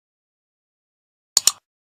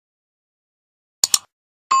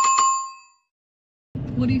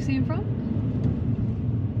What do you see in front?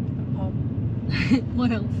 A pub.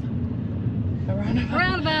 What else? A roundabout.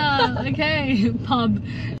 Roundabout! Okay, pub.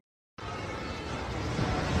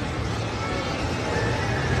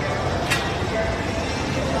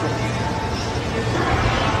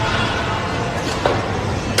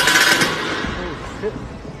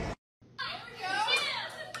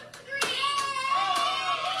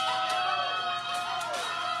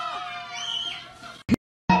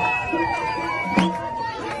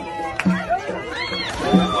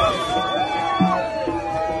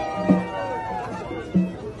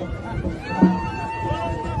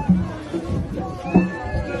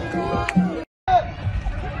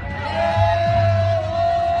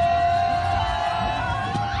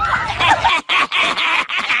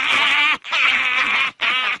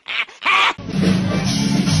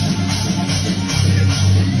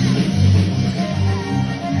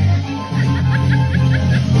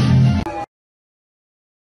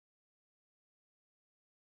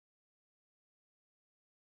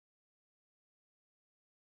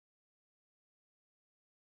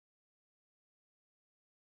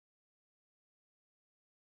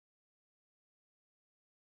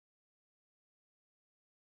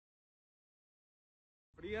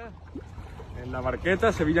 En la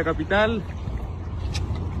barqueta, Sevilla capital.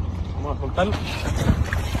 Vamos a soltarlo.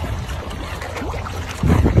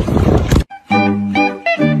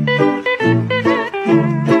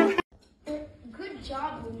 Good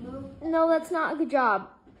job, Lulu. No, that's not a good job.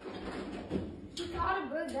 You got a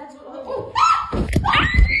bird, that's what. Oh.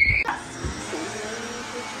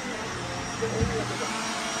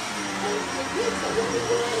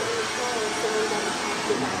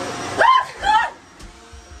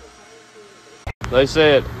 They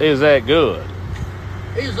said, is that good?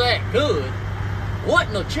 Is that good? What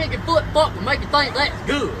in the chicken foot fuck would make you think that's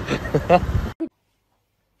good?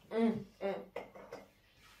 And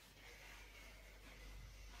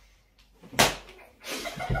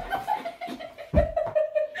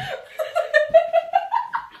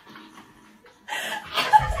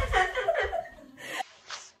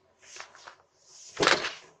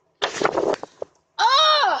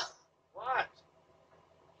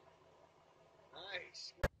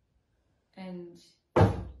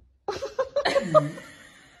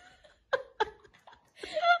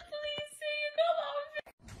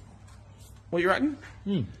What you reckon?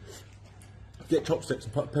 Get chopsticks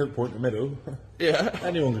and put a pivot point in the middle. Yeah.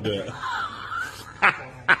 Anyone can do it.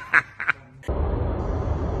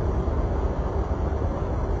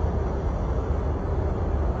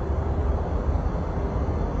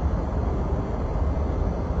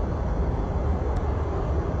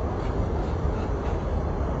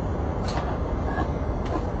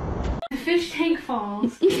 The fish tank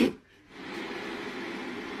falls.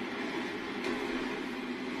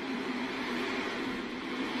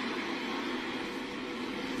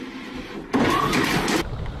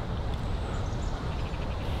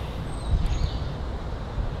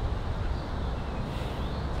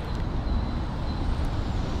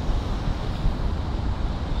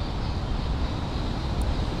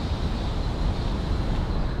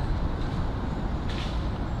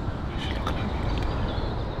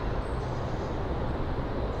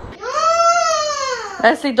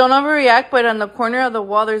 Leslie, don't overreact, but on the corner of the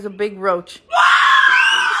wall there's a big roach.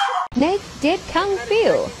 Nick did Kung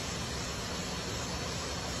Fu.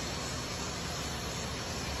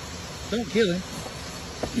 Don't kill him.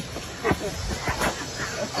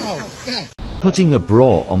 Oh, God. Putting a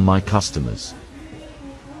bra on my customers.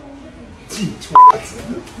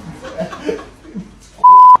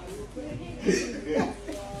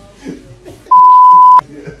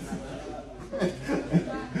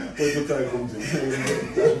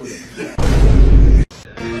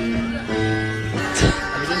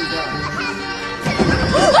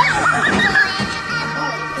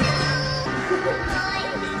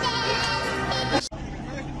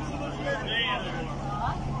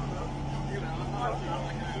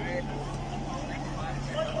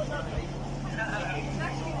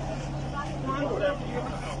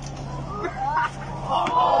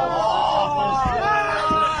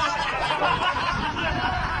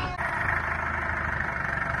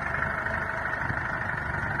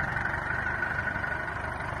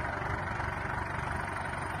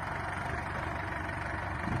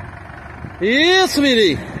 Isso,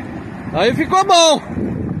 Miri. Aí ficou bom.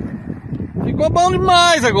 Ficou bom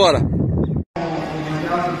demais agora.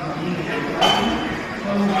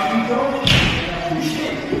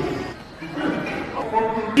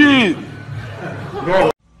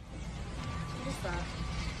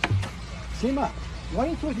 Cima. Why are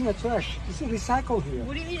you throwing in the trash? This is recycled here.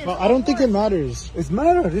 What do you mean? I don't think it matters. It's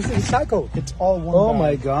matter. This is recycled. It's all one. Oh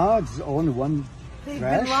my God! It's only one. They've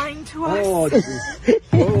trash? been lying to us. Oh,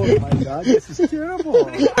 oh my God! This is terrible.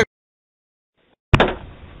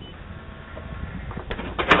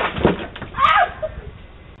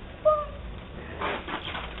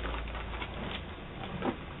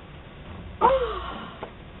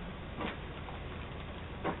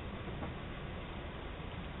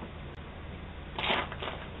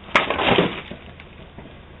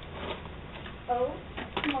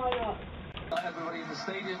 Everybody in the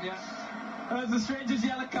stadium, yeah. As the strangers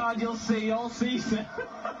yell a card, you'll see all season.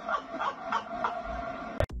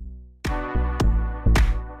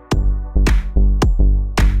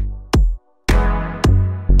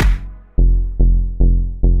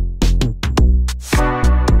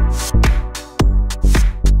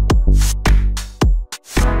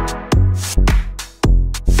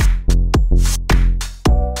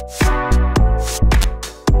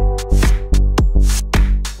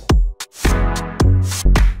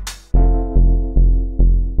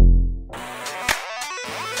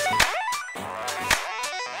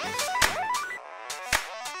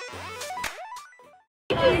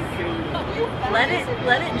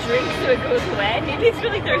 Let it drink so it goes away. Maybe it's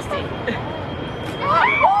really thirsty.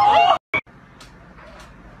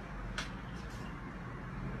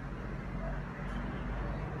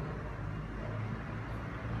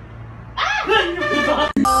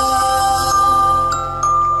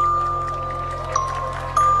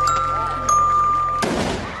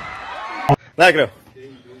 Negro.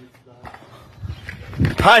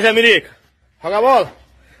 Vai, Zé Mirico. Joga a bola.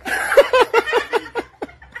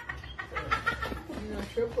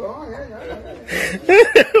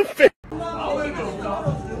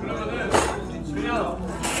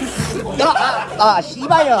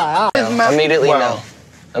 Immediately no.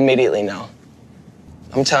 Immediately no.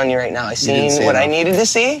 I'm telling you right now, I seen what I needed to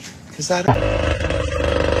see. Cause that.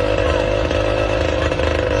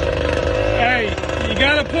 Hey, you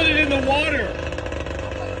gotta put it in the water.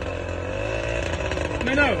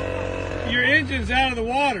 No. Your engine's out of the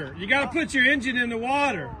water. You gotta put your engine in the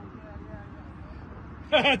water.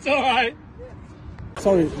 That's all right.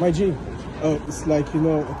 Sorry, my G. It's like, you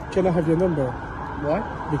know, can I have your number? Why?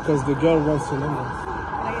 Because the girl wants your number.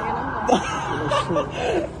 Can I get your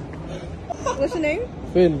number? What's your name?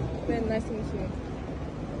 Finn. Finn, nice to meet you.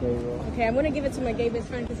 There you go. Okay, I'm gonna give it to my gay best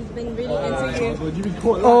friend because he's been really into you.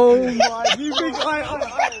 Oh my, you think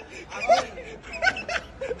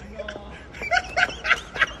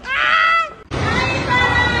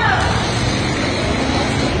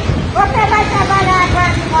Você vai trabalhar com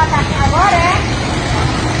as motas agora, é?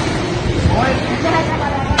 Oi? Você vai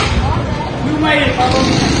trabalhar com as motas? Filma aí, falou.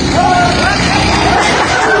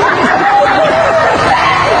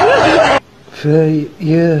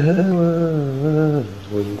 يا هوا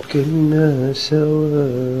وإن كنا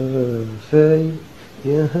سوا فاي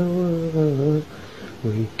يا هوا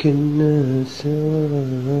وإن كنا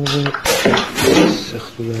سوا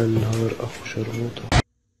وسخت لها النهار أخو شرموطة.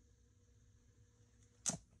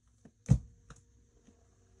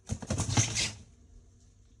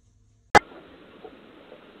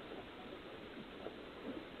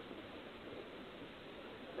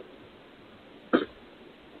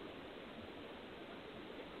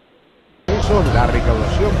 La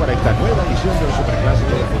recaudación para esta nueva edición del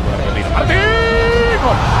Superclásico de Fútbol Argentino. ¡Martín!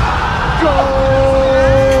 ¡Gol!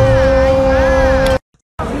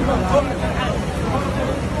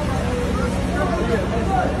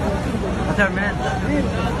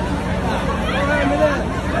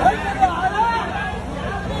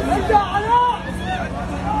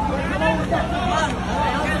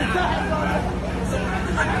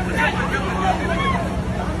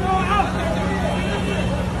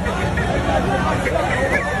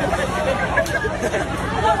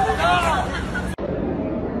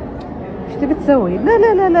 ايش تبي تسوي؟ لا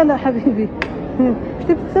لا لا لا لا حبيبي ايش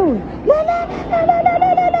تبي تسوي؟ لا لا لا لا لا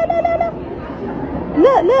لا لا لا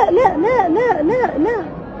لا لا لا لا لا لا لا.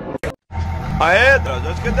 Aê, Droz,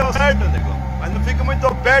 acho que deu certo, nego. Mas não fica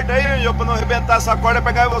muito perto aí, meu, pra não arrebentar essa corda e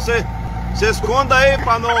pegar você. Se esconda aí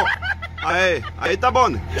pra não. Aí tá bom,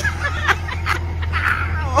 né?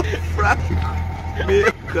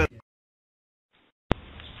 Meu cara.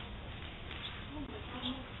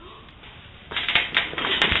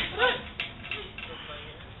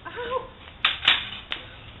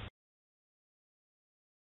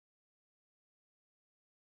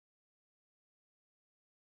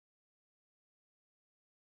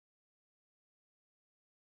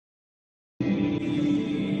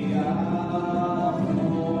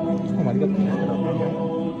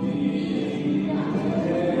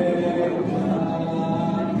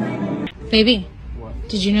 Baby. What?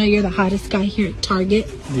 Did you know you're the hottest guy here at Target?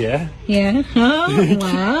 Yeah. Yeah? Oh,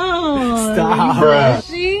 wow. Stop.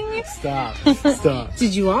 Blushing? Stop. Stop.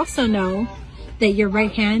 Did you also know that your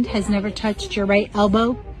right hand has never touched your right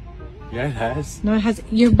elbow? Yeah, it has. No, it has.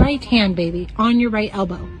 Your right hand, baby, on your right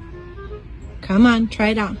elbow. Come on, try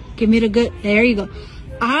it out. Give me the good. There you go.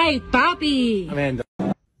 Ay, papi. Amanda.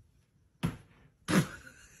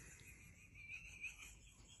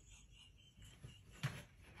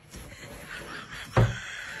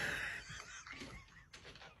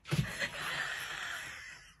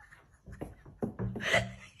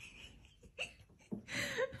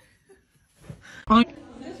 On.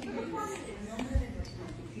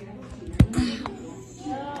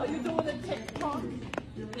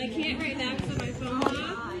 I can't right now because my phone off.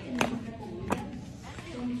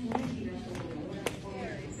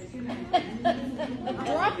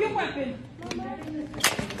 Drop your weapon.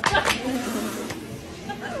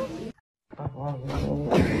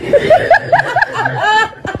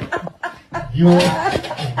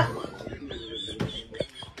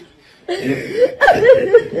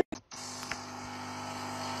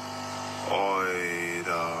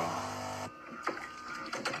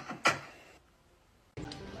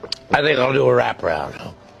 I think I'll do a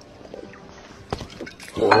wraparound.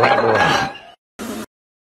 Wraparound.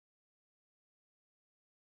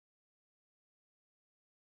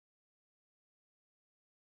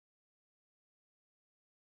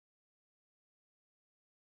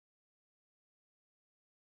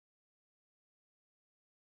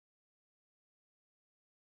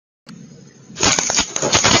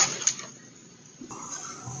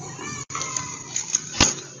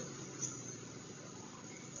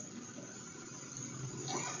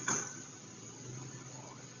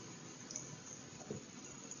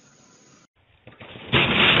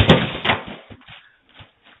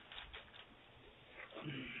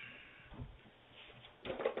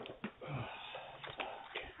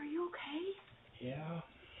 Are you okay? Yeah.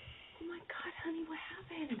 Oh my God, honey, what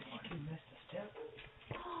happened?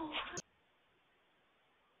 Oh.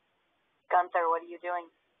 Gunther, what are you doing?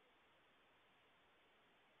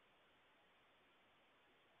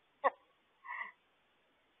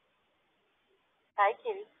 Hi,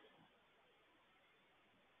 kitty.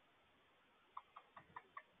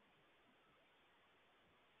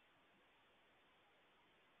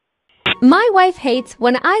 My wife hates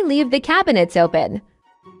when I leave the cabinets open.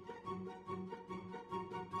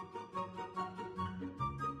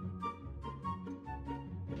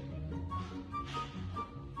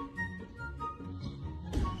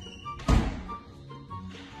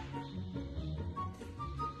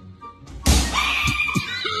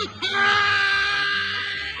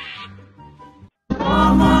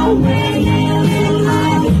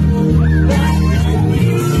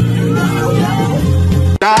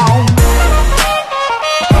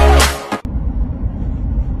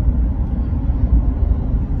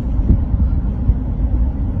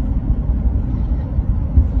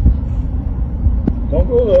 Don't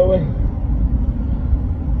go that way.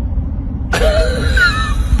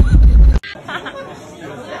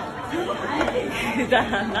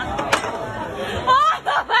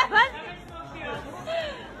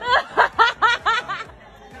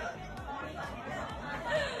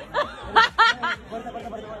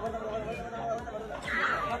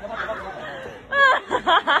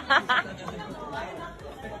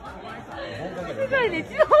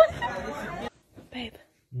 Babe.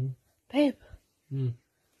 Babe.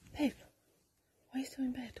 Babe. Why are you still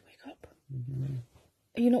in bed? Wake up.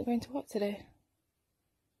 Are you not going to work today?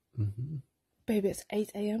 Babe, it's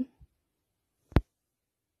 8 a.m.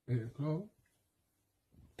 8 o'clock?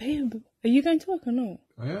 Babe, are you going to work or not?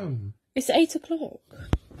 I am. It's 8 o'clock.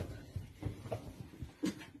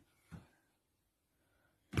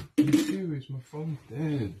 Are you serious? My phone's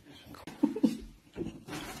dead.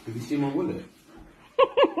 Did you see my wallet?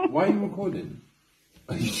 Why are you recording?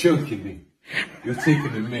 Are you joking me? You're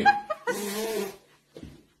taking the mic.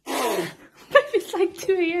 Babe, it's like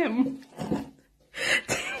 2 a.m.